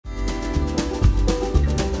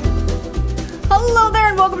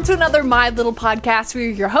welcome to another My Little Podcast. We're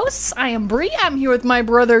your hosts. I am Bree. I'm here with my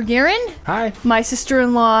brother Garen. Hi. My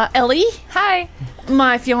sister-in-law Ellie. Hi.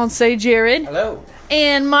 My fiance Jared. Hello.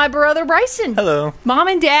 And my brother Bryson. Hello. Mom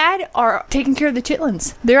and Dad are taking care of the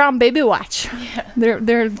chitlins. They're on baby watch. Yeah.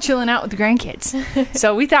 They're chilling out with the grandkids.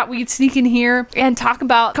 So we thought we'd sneak in here and talk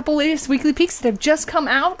about a couple latest weekly peeks that have just come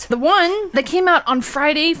out. The one that came out on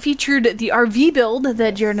Friday featured the RV build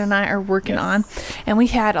that Jared and I are working on. And we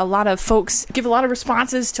had a lot of folks give a lot of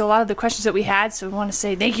responses to a lot of the questions that we had. So we want to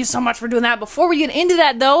say thank you so much for doing that. Before we get into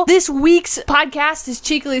that though, this week's podcast is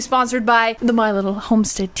cheekily sponsored by the My Little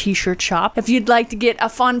Homestead t-shirt shop. If you'd like to get a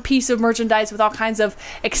fun piece of merchandise with all kinds of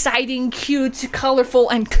exciting, cute,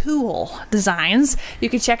 colorful, and cool designs, you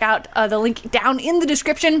can check out the link down in the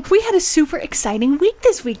description. We had a super exciting week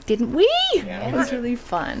this week, didn't we? Yeah, it was really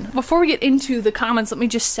fun. Before we get into the comments, let me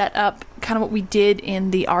just set up kind of what we did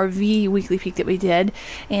in the RV weekly peek that we did.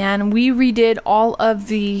 And we redid all of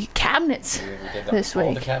the cabinets this week.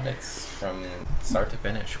 All the cabinets from start to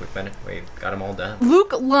finish. We got them all done.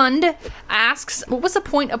 Luke Lund asks, what was the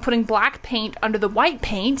point of putting black paint under the white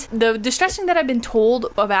paint? The distressing that I've been told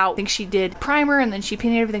about, I think she did primer and then she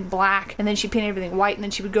painted everything black and then she painted everything white and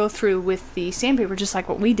then she would go through with the sandpaper just like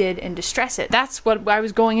what we did and distress it. That's what I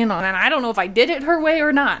was going in on, and I don't know if I did it her way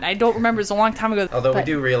or not. I don't remember. It's a long time ago. Although we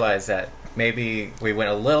do realize that maybe we went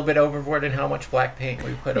a little bit overboard in how much black paint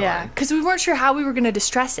we put on. Yeah, because we weren't sure how we were going to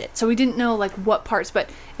distress it. So we didn't know like what parts. But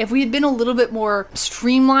if we had been a little bit more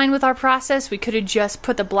streamlined with our process, we could have just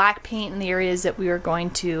put the black paint in the areas that we were going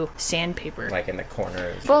to sandpaper. Like in the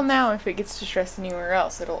corners. Well, now if it gets distressed anywhere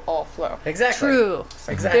else, it'll all flow. Exactly. True.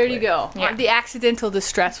 Exactly. There you go. Yeah. The accidental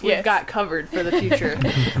distress we've got covered for the future.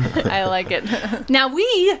 I like it. Now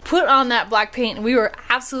we put on that black paint and we were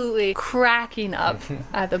absolutely cracking up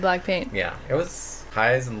at the black paint. Yeah, it was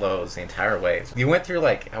highs and lows the entire way. You went through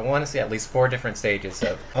like, I want to say at least 4 different stages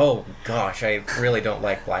of, oh gosh, I really don't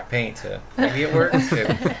like black paint, to maybe it works,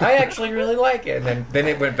 to I actually really like it, and then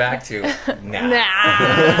it went back to nah.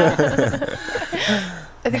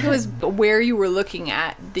 I think it was where you were looking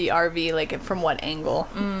at the RV, like from what angle.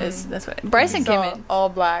 That's what Bryson came in all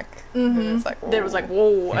black. And it's like, there was like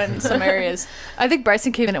whoa in some areas. I think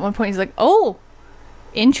Bryson came in at one point. He's like, oh,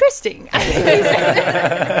 interesting.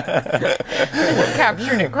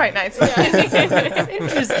 captured it quite nicely.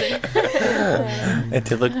 Interesting. It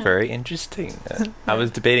did look very interesting. I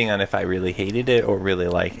was debating on if I really hated it or really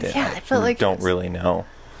liked it. Yeah, I felt like don't really know.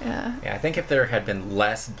 Yeah. Yeah, I think if there had been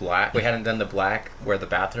less black, we hadn't done the black where the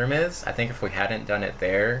bathroom is, I think if we hadn't done it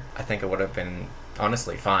there, I think it would have been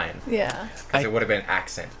honestly fine. Yeah. Because it would have been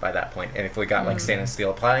accent by that point. And if we got like stainless steel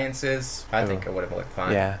appliances, I think it would have looked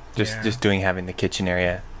fine. Yeah, just having the kitchen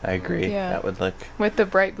area. I agree. Yeah. That would look with the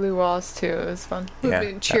bright blue walls too. It was fun. It would have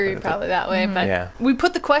been cheery probably that way. But yeah. We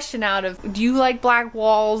put the question out of, do you like black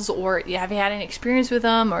walls, or have you had any experience with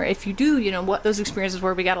them? Or if you do, you know, what those experiences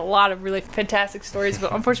were. We got a lot of really fantastic stories,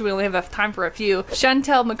 but unfortunately we only have enough time for a few.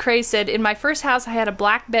 Chantel McCrae said, in my first house I had a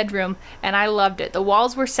black bedroom and I loved it. The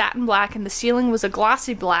walls were satin black and the ceiling was a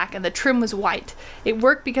glossy black and the trim was white. It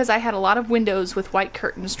worked because I had a lot of windows with white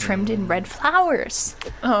curtains trimmed in red flowers.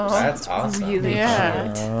 Oh, that's awesome. Really cute.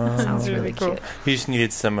 That sounds really cool. cute. You just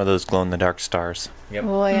needed some of those glow-in-the-dark stars. Yep.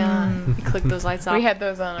 Oh yeah, you click those lights off. We had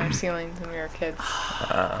those on our ceilings when we were kids.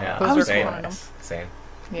 Yeah, Those were same. cool. Same.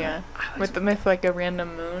 Yeah, with like a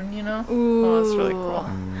random moon, you know. Ooh. Oh, it's really cool.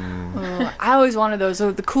 Ooh, I always wanted those.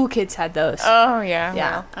 Oh, the cool kids had those. Oh yeah,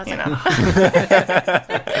 Yeah, well, you you know.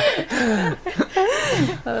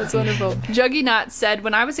 Oh, that's wonderful. Juggy Knot said,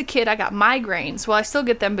 when I was a kid, I got migraines. Well, I still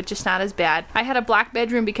get them, but just not as bad. I had a black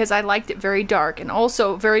bedroom because I liked it very dark and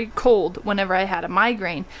also very cold whenever I had a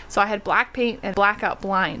migraine. So I had black paint and blackout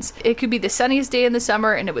blinds. It could be the sunniest day in the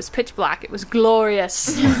summer and it was pitch black. It was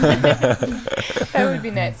glorious. That would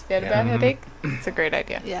be nice. If you had a bad headache, it's a great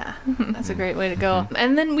idea. Yeah, that's a great way to go.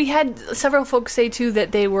 And then we had several folks say too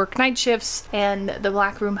that they work night shifts and the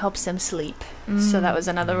black room helps them sleep. So that was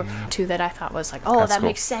another too that I thought was like, oh, That's that cool.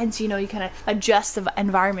 makes sense. You know, you kind of adjust the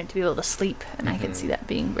environment to be able to sleep, and I can see that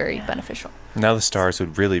being very beneficial. Now the stars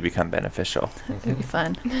would really become beneficial. It'd be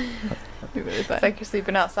fun. It'd be really fun. It's like you're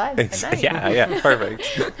sleeping outside at night. Yeah, perfect.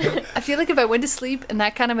 I feel like if I went to sleep in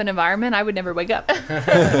that kind of an environment, I would never wake up.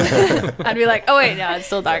 I'd be like, oh wait, no, it's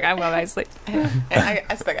still dark. I'm going back to sleep.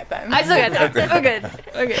 I still got time. I still got time. We're good.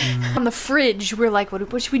 Okay. On the fridge, we're like,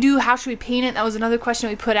 what should we do? How should we paint it? That was another question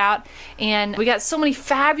we put out. And we got so many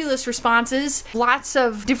fabulous responses. Lots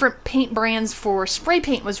of different paint brands for spray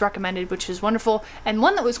paint was recommended, which is wonderful. And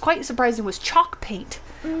one that was quite surprising was chalk paint.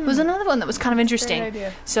 was another one that was kind of interesting. Great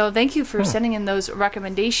idea. So thank you for sending in those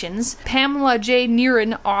recommendations. Pamela J.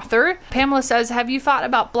 Neeran, author. Pamela says, have you thought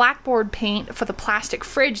about blackboard paint for the plastic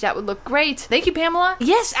fridge? That would look great. Thank you, Pamela.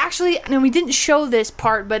 Yes, actually, and we didn't show this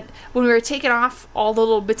part, but when we were taking off all the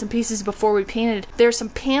little bits and pieces before we painted, there's some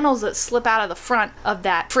panels that slip out of the front of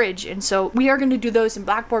that fridge, and so we are going to do those in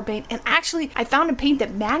blackboard paint. And actually, I found a paint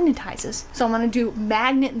that magnetizes, so I'm going to do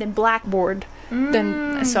magnet and then blackboard. So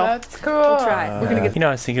That's cool. we'll try. We're gonna get. You know,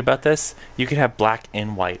 I was thinking about this. You could have black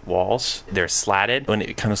and white walls. They're slatted. When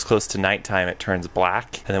it comes close to nighttime, it turns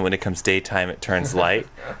black, and then when it comes daytime, it turns light.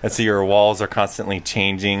 And so your walls are constantly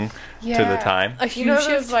changing to the time. A You huge know shift,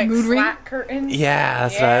 those like mood ring. flat curtains? Yeah,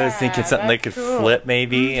 that's what I was thinking. Something they that's could cool. flip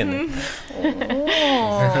maybe, and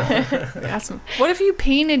Awesome. What if you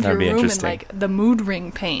painted your That'd be room in interesting. like the mood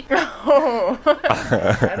ring paint?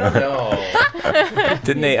 I don't know.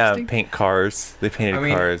 didn't they paint cars? They painted I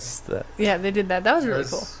mean- cars. That, Yeah, they did that. That was really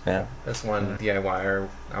cool. yeah. This one DIYer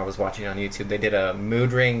I was watching on YouTube, they did a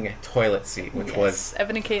mood ring toilet seat, which was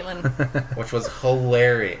Evan and Caitlin.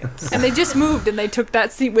 hilarious. And they just moved and they took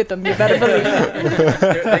that seat with them. You better believe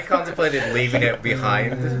it. They contemplated leaving it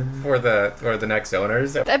behind for the next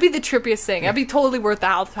owners. That'd be the trippiest thing. That'd be totally worth the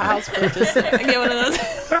house purchase. Get one of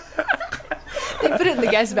those. They put it in the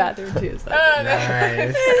guest bathroom too. So.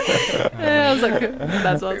 Nice. Yeah, I was like,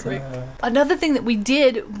 that's awesome. Another thing that we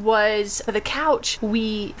did was for the couch,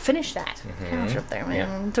 we finished that couch up there,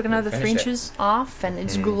 man. Yeah. Took another Finished 3 it. inches off, and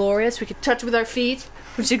it's glorious. We could touch with our feet,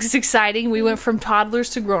 which is exciting. We went from toddlers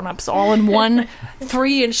to grown-ups all in one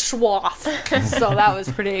 3-inch swath. So that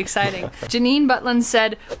was pretty exciting. Janine Butland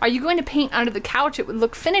said, are you going to paint under the couch? It would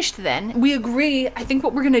look finished then. We agree. I think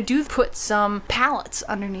what we're going to do is put some pallets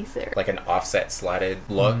underneath there. Like an offset slatted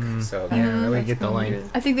look. So Yeah, that way you get the line.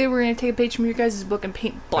 I think they were going to take a page from your guys' book and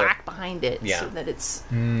paint black behind it Yeah. so that it's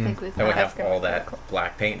I think with then we that. have all that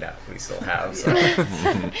black paint that we still have. So.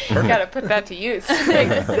 Gotta put that to use.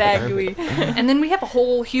 Exactly. And then we have a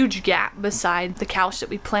whole huge gap beside the couch that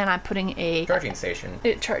we plan on putting a charging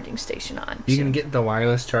station on. You gonna get the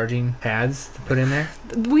wireless charging pads to put in there?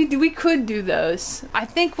 We could do those. I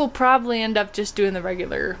think we'll probably end up just doing the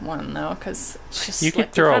regular one though, because You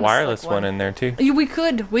could throw a wireless one in there too. We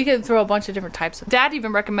could throw a bunch of different types. Dad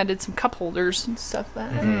even recommended some cup holders and stuff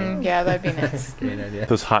like that. Yeah, that'd be nice. Great idea.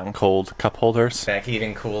 Those hot and cold cup holders. Back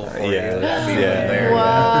heating cool for Yeah, you. that's- Be yeah. there.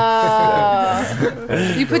 Wow.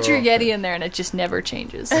 You put your Yeti in there and it just never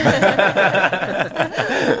changes.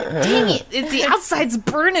 Dang it! The outside's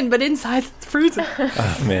burning, but inside it's freezing.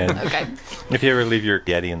 Oh man. Okay. If you ever leave your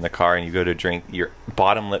Yeti in the car and you go to drink, your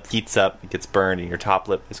bottom lip heats up, it gets burned, and your top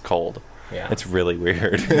lip is cold. Yeah. It's really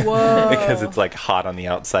weird. Whoa. Because it's like hot on the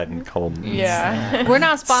outside and cold. Yeah. We're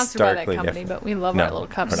not sponsored by that Starkly company, different. but we love No, our little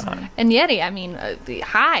cups. we're not. And Yeti, I mean,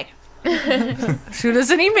 hi. Shoot us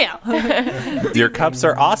an email. Your cups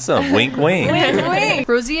are awesome. Wink, wink. Wait.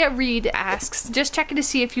 Rosia Reed asks, just checking to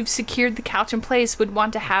see if you've secured the couch in place. Would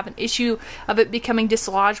want to have an issue of it becoming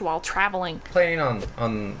dislodged while traveling. Planning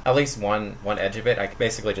on at least one edge of it. I could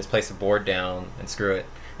basically just place a board down and screw it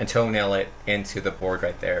and toenail it into the board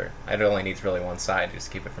right there. It only needs really one side just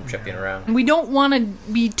to keep it from shifting around. We don't want to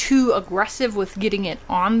be too aggressive with getting it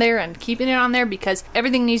on there and keeping it on there because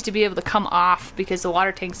everything needs to be able to come off because the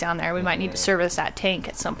water tank's down there. We might need to service that tank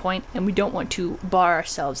at some point, and we don't want to bar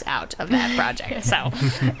ourselves out of that project. So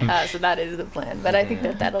that is the plan. But I think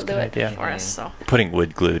that'll do it idea. for us. So Putting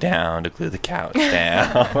wood glue down to glue the couch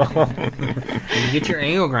down. And you get your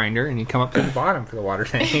angle grinder and you come up to the bottom for the water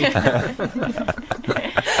tank.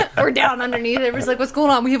 we're down underneath. Everyone's like, "What's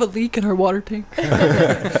going on? We have a leak in our water tank."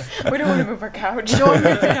 We don't want to move our couch.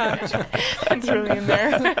 It's really in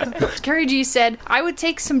there. Carrie G said, I would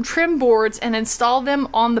take some trim boards and install them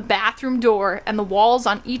on the bathroom door and the walls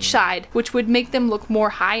on each side, which would make them look more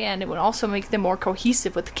high-end. It would also make them more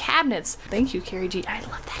cohesive with the cabinets. Thank you, Carrie G. I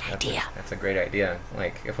love that idea. That's a great idea.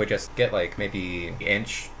 Like, if we just get, like, maybe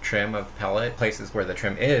inch trim of pellet, places where the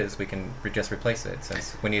trim is, we can just replace it,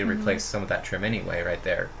 since we need to replace some of that trim anyway right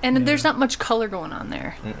there. And there's not much color going on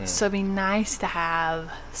there. So it'd be nice to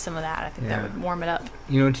have some of that. I think that Yeah. would warm it up.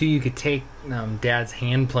 You know, too, you could take Dad's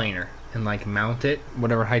hand planer and like mount it,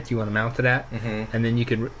 whatever height you want to mount it at, and then you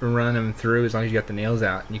could run them through as long as you got the nails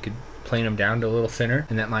out, and you could plane them down to a little thinner,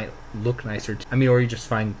 and that might look nicer. I mean, or you just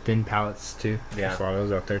find thin pallets too. Yeah. There's a lot of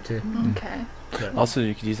those out there too. Okay. But Also,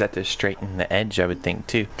 you could use that to straighten the edge, I would think,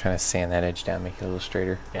 too. Kind of sand that edge down, make it a little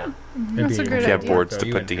straighter. Yeah. That's a maybe great If you have idea. boards to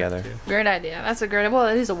You put wouldn't together. have to. Great idea. That's a great. Well,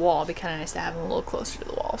 it is a wall. It'd be kind of nice to have them a little closer to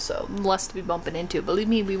the wall, so less to be bumping into. Believe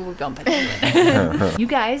me, we will be bumping into it. You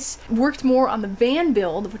guys worked more on the van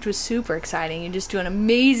build, which was super exciting. You're just doing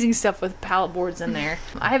amazing stuff with pallet boards in there.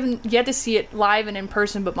 I haven't yet to see it live and in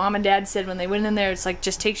person, but Mom and Dad said when they went in there, it's like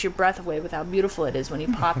just takes your breath away with how beautiful it is when you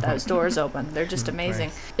pop those doors open. They're just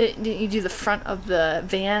amazing. Did you do the front of the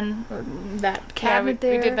van, or that cabinet we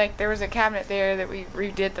there? did like there was a cabinet there that we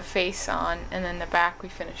redid the face on, and then the back we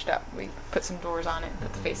finished up. We put some doors on it,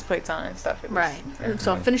 put the face plates on it and stuff. It was, Right.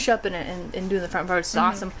 So finish up in it and doing the front part is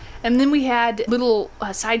awesome. And then we had little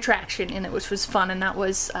side traction in it, which was fun, and that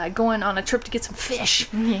was going on a trip to get some fish.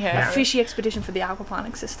 Yeah. A fishy expedition for the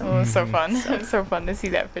aquaponics system. It was so fun. It was so fun to see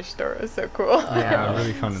that fish store. It was so cool. Yeah,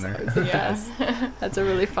 really fun in there. Yes. That's a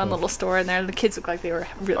really fun little store in there. The kids look like they were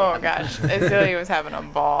really Oh having gosh, Azealia was having a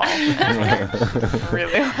ball.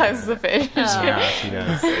 Really was the fish. Yeah, she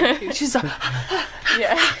does. fun. She's like,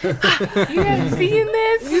 Yeah. You haven't seen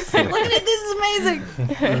this? look at it, this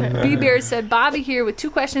is amazing. B-Bear said, Bobby here with 2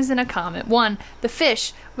 questions and a comment. 1, the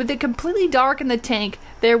fish, with it completely dark in the tank,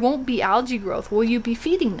 there won't be algae growth. Will you be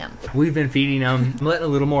feeding them? We've been feeding them. I'm letting a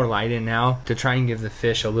little more light in now to try and give the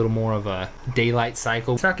fish a little more of a daylight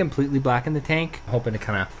cycle. It's not completely black in the tank. I'm hoping to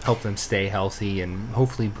kind of help them stay healthy and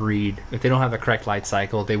hopefully breed. If they don't have the correct light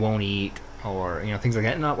cycle, they won't eat, or things like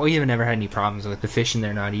that. No, we haven't never had any problems with the fish in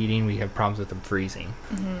there not eating. We have problems with them freezing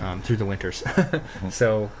through the winters.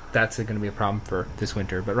 So that's going to be a problem for this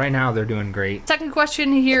winter. But right now they're doing great. Second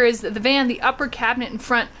question here is the van, the upper cabinet in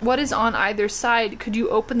front, what is on either side? Could you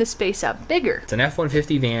open the space up bigger? It's an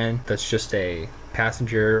F-150 van that's just a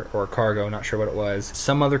passenger or cargo, not sure what it was.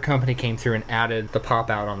 Some other company came through and added the pop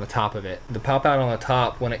out on the top of it. The pop out on the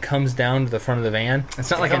top, when it comes down to the front of the van,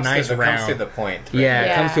 it's not like a nice It round. comes to the point. Right? Yeah, it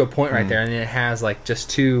Yeah. comes to a point right there, and then it has like just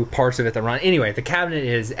 2 parts of it that run. Anyway, the cabinet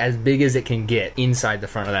is as big as it can get inside the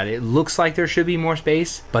front of that. It looks like there should be more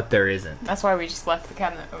space, but there isn't. That's why we just left the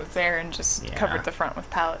cabinet that was there and just Yeah. covered the front with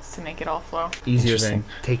pallets to make it all flow. Easier Interesting. than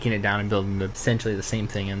taking it down and building essentially the same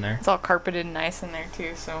thing in there. It's all carpeted and nice in there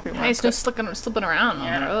too, so we Nice, no slipping around on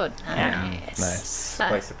Yeah. the road. Yeah. Nice.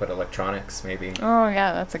 Place to put electronics, maybe. Oh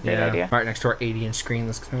yeah, that's a great idea. Right next to our 80-inch screen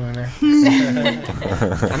that's going in there.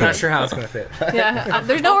 I'm not sure how it's going to fit. Yeah,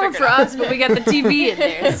 there's no room for us, but we got the TV in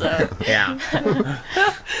there, so. Yeah.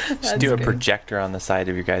 Just do a projector on the side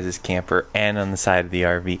of your guys' camper and on the side of the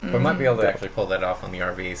RV. We might be able to actually pull that off on the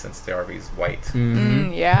RV since the RV is white.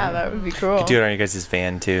 Yeah, that would be cool. You could do it on your guys'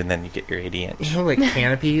 van, too, and then you get your 80-inch. Like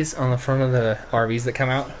canopies on the front of the RVs that come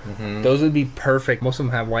out? Those would be perfect. Most of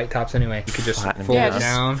them have white tops anyway. You could just Flatten them fold Yeah, it just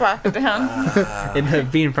down. flap it down.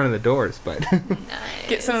 It'd be in front of the doors, but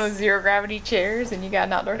Get some of those zero gravity chairs, and you got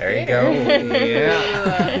an outdoor There you theater. go.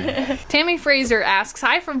 yeah. Tammy Fraser asks,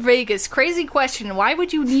 hi from Vegas. Crazy question. Why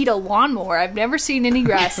would you need a lawnmower? I've never seen any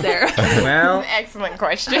grass there. Well, Excellent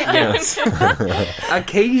question. Yes.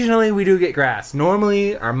 occasionally we do get grass.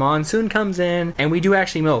 Normally our monsoon comes in, and we do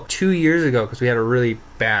actually mow. 2 years ago, because we had a really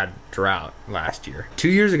bad drought last year. 2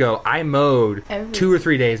 years ago, I mowed Every- 2 or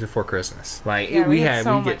 3 days before Christmas. Like Yeah, we had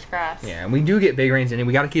so we get much grass. Yeah, and we do get big rains, and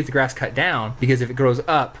we got to keep the grass cut down because if it grows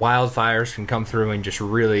up, wildfires can come through and just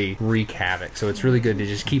really wreak havoc. So it's really good to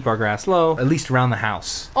just keep our grass low, at least around the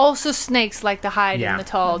house. Also, snakes like to hide Yeah. in the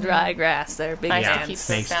tall, dry grass. They're big Nice to fans. keep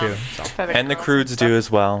snakes those too. down. So. Feather And the curls crudes do as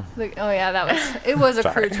well. Oh yeah, it was a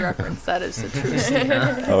Sorry. Croods reference. That is the true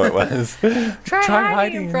statement. Oh, it was. Try hiding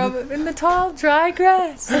hiding. from it in the tall, dry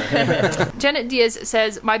grass. Janet Diaz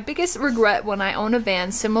says, my biggest regret when I own a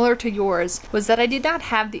van similar to yours was that I did not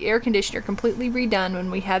have the air conditioner completely redone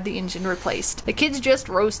when we had the engine replaced. The kids just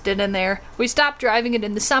roasted in there. We stopped driving it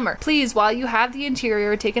in the summer. Please, while you have the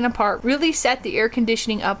interior taken apart, really set the air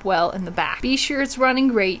conditioning up well in the back. Be sure it's running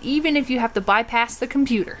great, even if you have to bypass the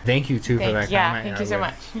computer. Thank you too for that Yeah, comment. thank I you so would.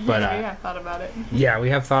 much. But Yeah, we have thought about it. yeah, we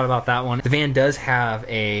have thought about that one. The van does have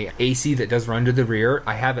a AC that does run to the rear.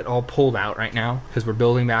 I have it all pulled out right now because we're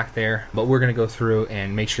building back there, but we're going to go through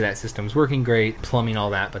and make sure that system's working great, plumbing, all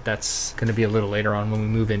that, but that's going to be a little later on when we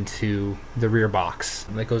move into the rear box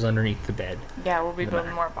that goes underneath the bed. Yeah, we'll be The building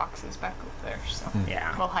back. more boxes back up there, so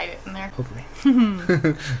Yeah. we'll hide it in there.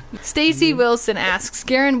 Hopefully. Stacy Wilson asks,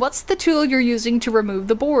 Garen, what's the tool you're using to remove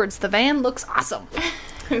the boards? The van looks awesome.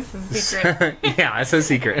 This is a secret. Yeah, it's a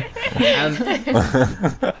secret.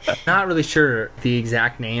 Not really sure the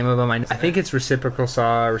exact name of them. I think it's reciprocal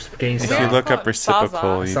saw, reciprocating If saw. you Yeah. look up Sawzall.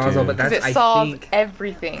 reciprocal, you Sawzall, do. but Because that's, it I solves think,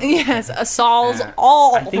 everything. Yes, a saw's Yeah.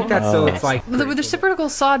 all. I think that's so it's like With the reciprocal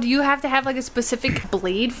saw, do you have to have like a specific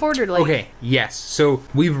blade for it, or like? Okay, yes. So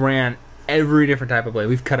we've ran every different type of blade.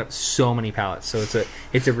 We've cut up so many pallets. So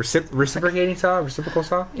it's a reciprocating saw, reciprocal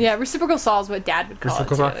saw. Yeah, reciprocal saw is what Dad would call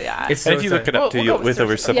Reciprocal it. saw. Too, yeah. It's, And if you look it up we'll go with a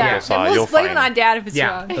with reciprocal saw, and you'll we'll blame it find on Dad if it's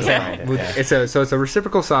Yeah, wrong. You'll find it, yeah. it's a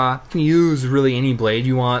reciprocal saw. You can use really any blade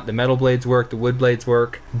you want. The metal blades work, the wood blades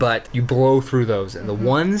work, but you blow through those. And the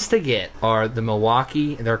ones to get are the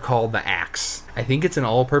Milwaukee. They're called the Axe. I think it's an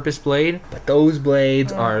all-purpose blade, but those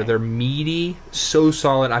blades they're meaty, so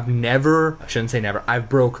solid. I shouldn't say never. I've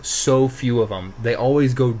broke so few of them. They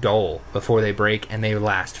always go dull before they break, and they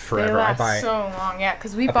last forever. They last I buy so long, yeah,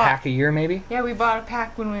 because we a bought pack a year, maybe. Yeah, we bought a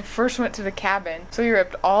pack when we first went to the cabin. So we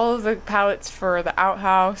ripped all of the pallets for the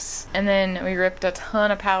outhouse, and then we ripped a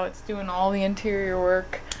ton of pallets doing all the interior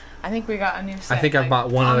work. I think we got a new set. I think I bought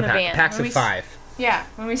one on other the pack. van. Packs When of we 5. Yeah,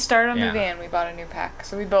 when we started on Yeah. the van, we bought a new pack.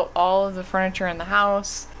 So we built all of the furniture in the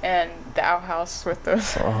house and the outhouse with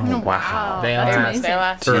those. Oh, wow. They That's are amazing. They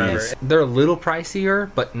last Forever. years. They're a little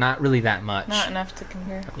pricier, but not really that much. Not enough to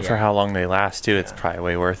compare. Yeah. For how long they last, too, it's probably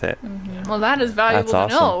way worth it. Well, that is valuable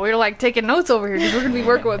That's to know. awesome. We're like taking notes over here because we're going to be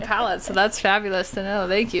working with pallets, so that's fabulous to know.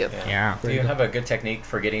 Thank you. Yeah. Do you have a good technique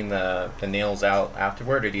for getting the nails out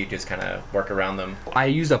afterward, or do you just kind of work around them? I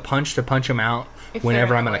use a punch to punch them out If whenever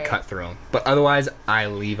they're I'm in going the to way. cut through them. But otherwise, I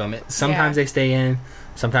leave them. Sometimes Yeah. they stay in.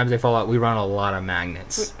 Sometimes they fall out. We run a lot of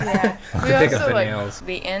magnets. Yeah. We Pick up also the like nails.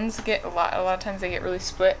 the ends get a lot of times they get really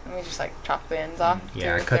split and we just like chop the ends off.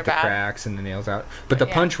 Yeah, too, if cut they're the bad. cracks and the nails out. But the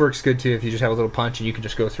Yeah. punch works good too. If you just have a little punch and you can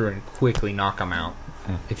just go through and quickly knock them out.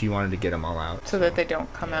 If you wanted to get them all out. So that they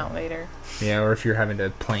don't come out later. Yeah, or if you're having to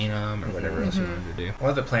plane them or whatever else you wanted to do. One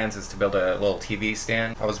of the plans is to build a little TV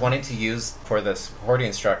stand. I was wanting to use, for the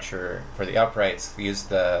supporting structure, for the uprights, we use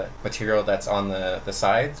the material that's on the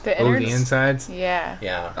sides. The Oh, innards? the insides? Yeah.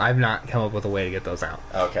 Yeah. I've not come up with a way to get those out.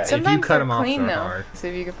 Okay. Sometimes cut they're 'em off, clean they're though. hard. So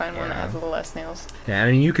if you could find one that Yeah. has a little less nails. Yeah,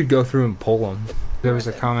 I mean, you could go through and pull them. There was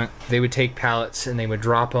a comment. They would take pallets and they would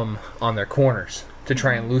drop them on their corners to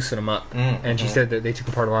try and loosen them up. And she said that they took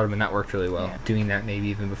apart a lot of them and that worked really well. Yeah. Doing that maybe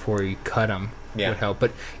even before you cut them Yeah. would help.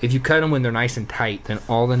 But if you cut them when they're nice and tight, then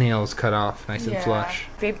all the nails cut off nice and flush.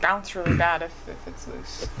 They bounce really bad if it's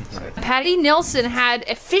loose. So Patty Nelson had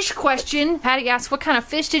a fish question. Patty asked, what kind of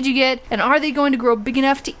fish did you get, and are they going to grow big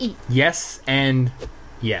enough to eat? Yes and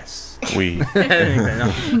yes. We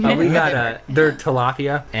No. We got they're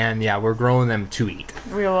tilapia, and yeah, we're growing them to eat.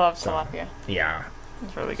 we love tilapia. Yeah.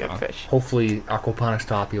 It's really good fish. Hopefully, aquaponics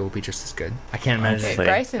tilapia will be just as good. I can't imagine. Hopefully.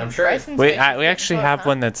 Bryson, I'm sure- Bryson's we fish we is actually good, have huh?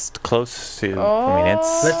 one that's close to. I mean, Oh.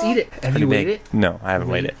 it's Let's eat it. Have pretty you big. weighed it? No, I haven't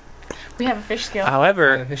weighed it. We have a fish scale.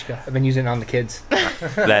 However, Fish go. I've been using it on the kids.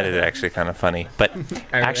 that is actually kind of funny. But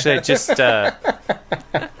actually, I just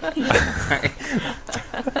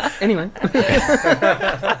Anyway.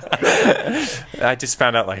 I just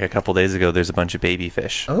found out like a couple days ago. There's a bunch of baby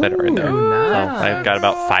fish that are in there. nice. I've got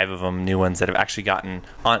about 5 of them, new ones that have actually gotten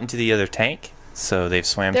onto the other tank. So they've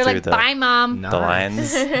swam They're through like, the bye, Mom. the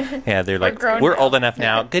lines. Yeah, they're like, grown we're now. old enough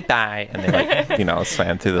now. Goodbye, and they like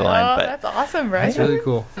swam through the line. Oh, But that's awesome, right? That's really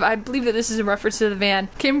cool. I believe that this is in reference to the van.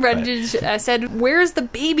 Kim Bredge said, where's the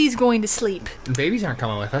babies going to sleep? Babies aren't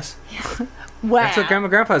coming with us. Wow. That's what Grandma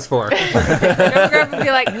and Grandpa's for. Grandma would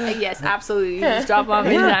be like, yes, absolutely. You just drop them off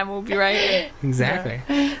anytime. We'll be right. Exactly.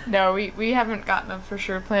 No, we haven't gotten a for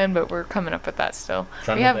sure plan, but we're coming up with that still.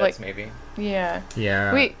 Trundle we have beds, like maybe. yeah.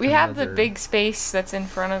 Yeah. We have the another- big space that's in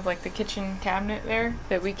front of like the kitchen cabinet there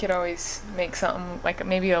that we could always make something like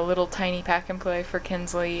maybe a little tiny pack and play for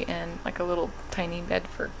Kinsley and like a little tiny bed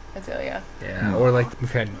for Azalea. Yeah, or like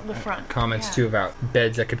we've had The front. comments Yeah. too about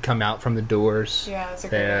beds that could come out from the doors. Yeah, that's a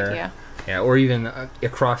There. good idea. Yeah, or even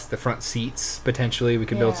across the front seats potentially. We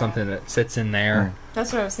could build Yeah. something that sits in there.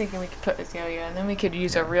 That's what I was thinking. We could put Azalea and then we could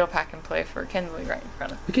use a real pack and play for Kinsley right in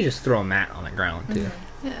front of. We could just throw a mat on the ground too.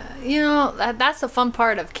 You know, that's the fun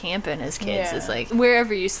part of camping as kids. Yeah. Is like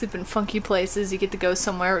wherever you sleep in funky places, you get to go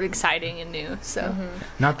somewhere exciting and new. So,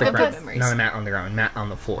 Not the Good ground, memories. not a mat on the ground, mat on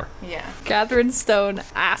the floor. Yeah. Catherine Stone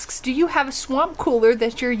asks, do you have a swamp cooler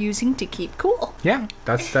that you're using to keep cool? Yeah,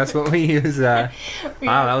 that's what we use. Wow,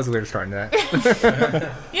 that was a weird starting to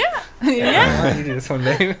that. Yeah. Yeah. Why did you do this one,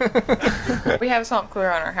 babe? We have a swamp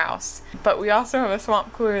cooler on our house, but we also have a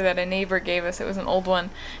swamp cooler that a neighbor gave us. It was an old one,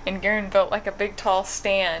 and Garen built like a big tall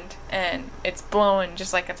stand, and it's blowing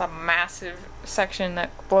just like it's a massive section that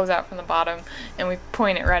blows out from the bottom, and we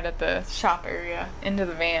point it right at the shop area into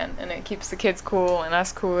the van, and it keeps the kids cool and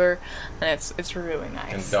us cooler, and it's really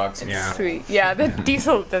nice. And dogs. It's Yeah. sweet. Yeah, the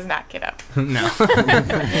diesel does not get up No.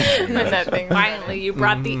 when that thing. Finally, you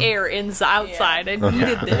brought the air outside. I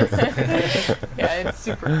needed this. Yeah, it's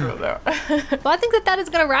super cool though. Well, I think that is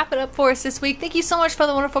going to wrap it up for us this week. Thank you so much for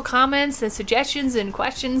the wonderful comments and suggestions and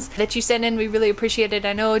questions that you sent in. We really appreciate it.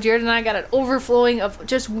 I know Jared and I got an overflowing of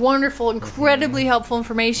just wonderful, incredibly helpful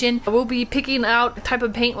information. We'll be picking out the type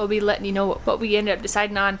of paint. We'll be letting you know what we ended up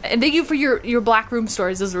deciding on. And thank you for your black room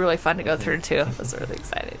stories. Those were really fun to go through too. I was really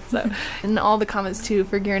excited. So, and all the comments too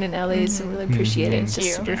for Garen and Ellie's. So really appreciate it. It's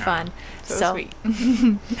just super fun. So sweet.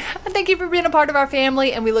 Thank you for being a part of our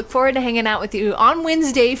family, and we look forward to hanging out with you on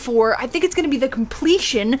Wednesday for, I think it's going to be the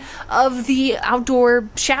completion of the outdoor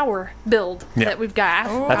shower build that we've got.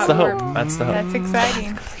 Oh, That's the hope. That's the hope. That's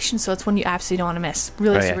exciting. Completion, so it's one you absolutely don't want to miss.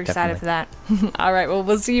 Really Oh, yeah, super excited definitely. for that. All right, well,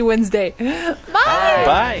 we'll see you Wednesday. Bye!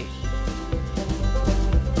 Bye.